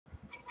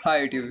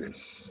Hi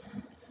viewers,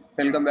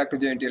 welcome back to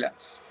JNT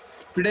Labs.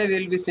 Today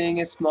we'll be seeing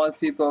a small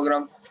C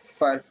program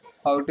for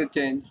how to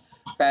change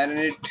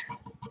Fahrenheit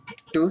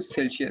to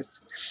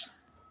Celsius.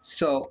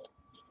 So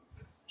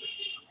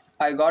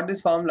I got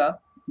this formula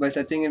by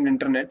searching in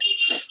internet.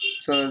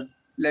 So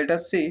let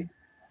us see.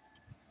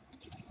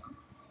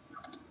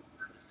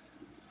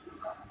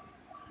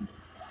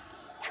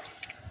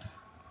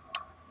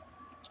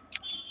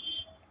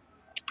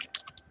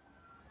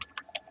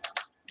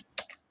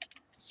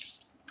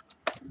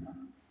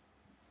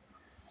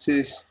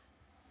 This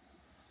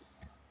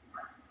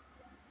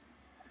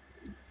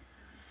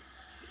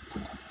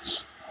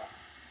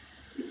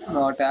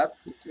not app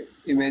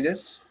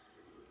images.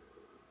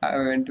 I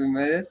went to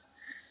images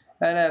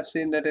and I have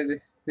seen that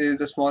this is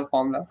the small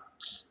formula.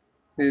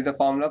 This is the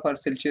formula for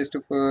Celsius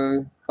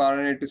to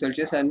Fahrenheit to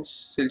Celsius and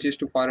Celsius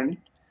to Fahrenheit.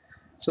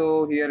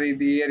 So here is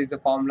the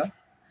formula.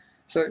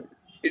 So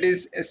it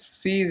is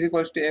C is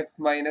equals to F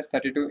minus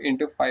 32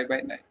 into 5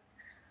 by 9.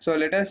 So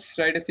let us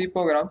write a C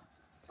program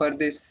for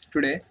this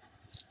today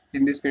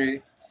in this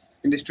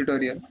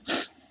tutorial.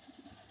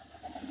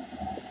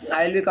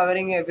 I will be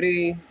covering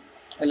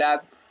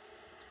lab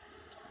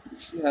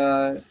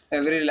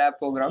every lab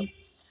program.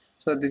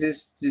 So this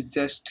is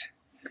just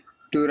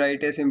to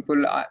write a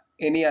simple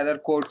any other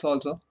codes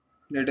also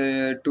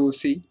to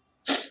see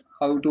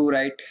how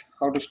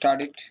to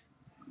start it.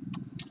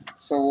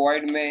 So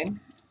void main,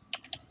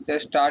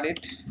 just start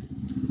it.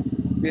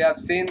 We have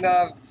seen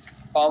the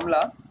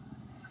formula.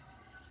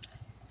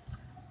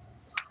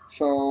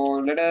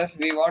 So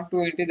we want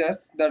two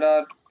integers that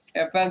are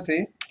f and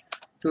c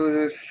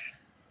to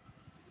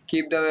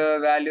keep the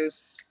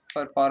values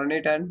for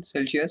Fahrenheit and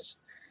Celsius.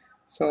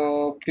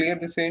 So clear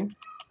the scene,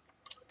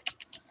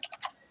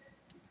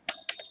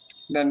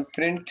 then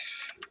print,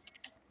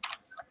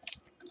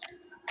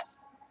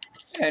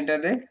 enter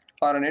the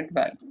Fahrenheit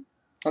value.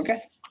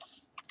 Okay.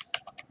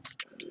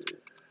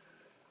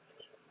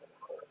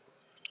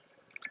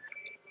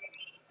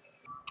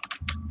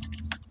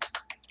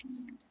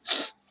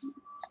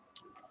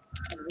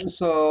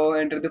 So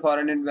enter the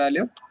Fahrenheit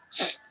value.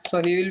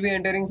 So he will be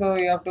entering. So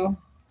you have to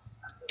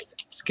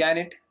scan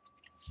it.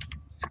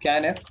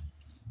 Scanner.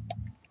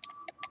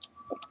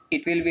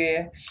 It will be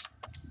a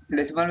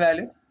decimal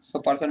value. So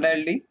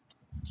percentile D,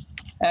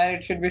 and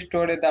it should be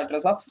stored at the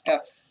address of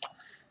F.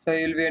 So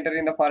you will be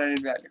entering the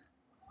Fahrenheit value.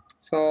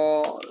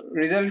 So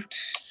result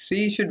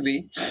C should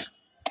be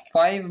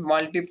 5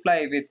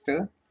 multiply with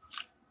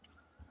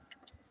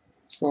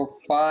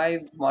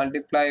 5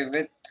 multiply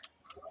with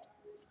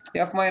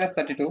F minus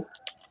 32,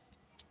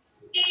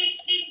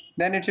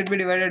 then it should be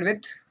divided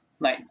with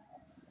 9.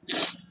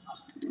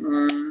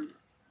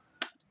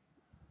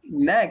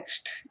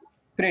 Next,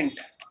 print.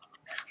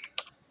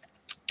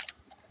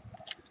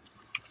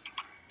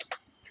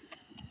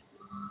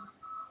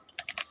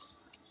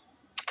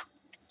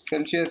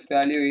 Celsius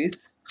value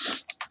is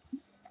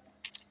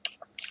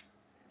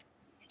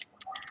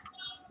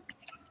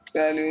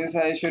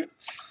I should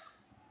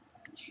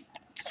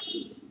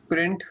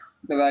print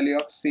the value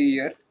of C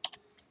here.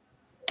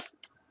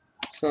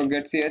 So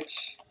get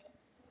CH.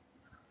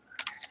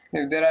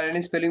 If there are any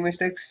spelling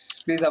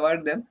mistakes, please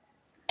avoid them.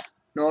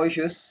 No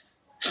issues.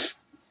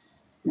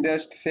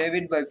 Just save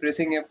it by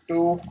pressing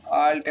F2,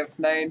 Alt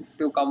F9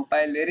 to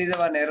compile. There is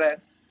one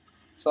error.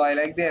 So I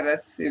like the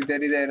errors if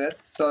there is error.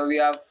 So we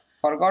have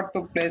forgot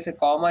to place a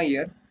comma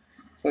here.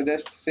 So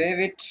just save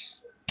it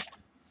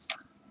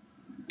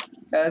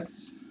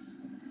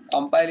as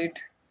compile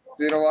it.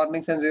 0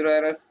 warnings and 0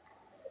 errors.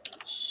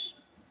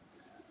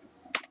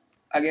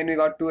 Again we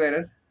got 2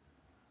 errors.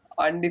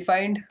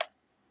 Undefined.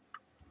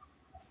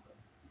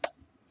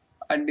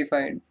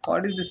 Undefined.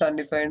 What is this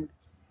undefined?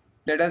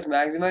 Let us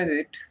maximize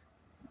it.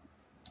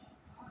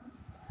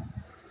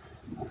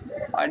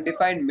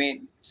 Undefined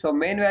main. So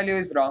main value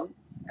is wrong,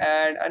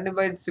 and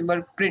undefined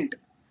symbol print.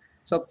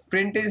 So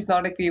print is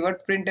not a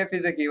keyword. Printf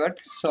is a keyword.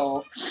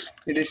 So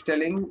it is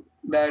telling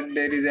that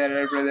there is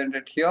error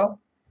presented here,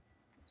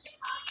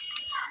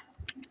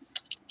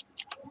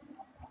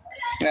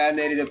 and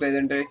there is a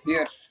presenter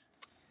here.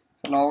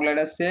 So now let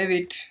us save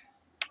it,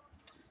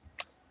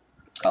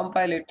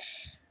 compile it.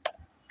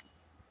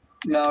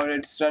 Now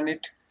let's run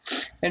it.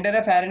 Enter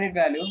a Fahrenheit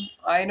value.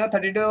 I know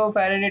 32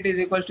 Fahrenheit is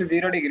equals to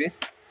 0 degrees.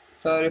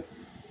 So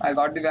I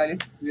got the value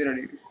 0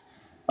 degrees.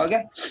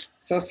 Okay.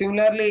 So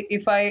similarly,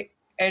 if I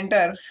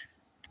enter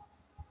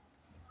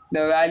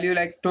the value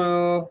like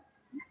to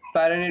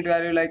Fahrenheit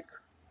value like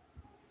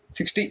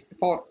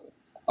 64,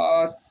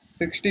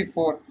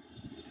 64,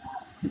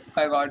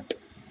 I got.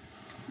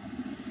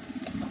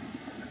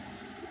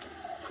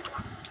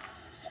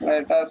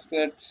 Let us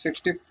put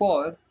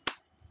 64.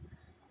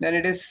 Then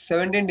it is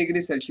 17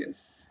 degrees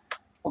Celsius.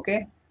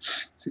 Okay,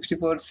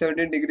 64,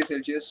 17 degrees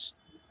Celsius.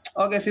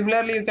 Okay,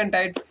 similarly you can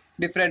type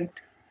different.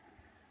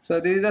 So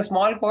this is a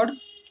small code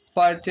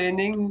for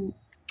changing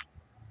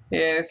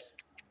a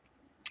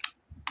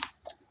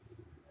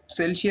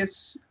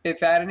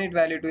Fahrenheit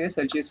value to a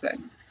Celsius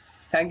value.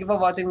 Thank you for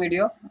watching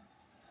video.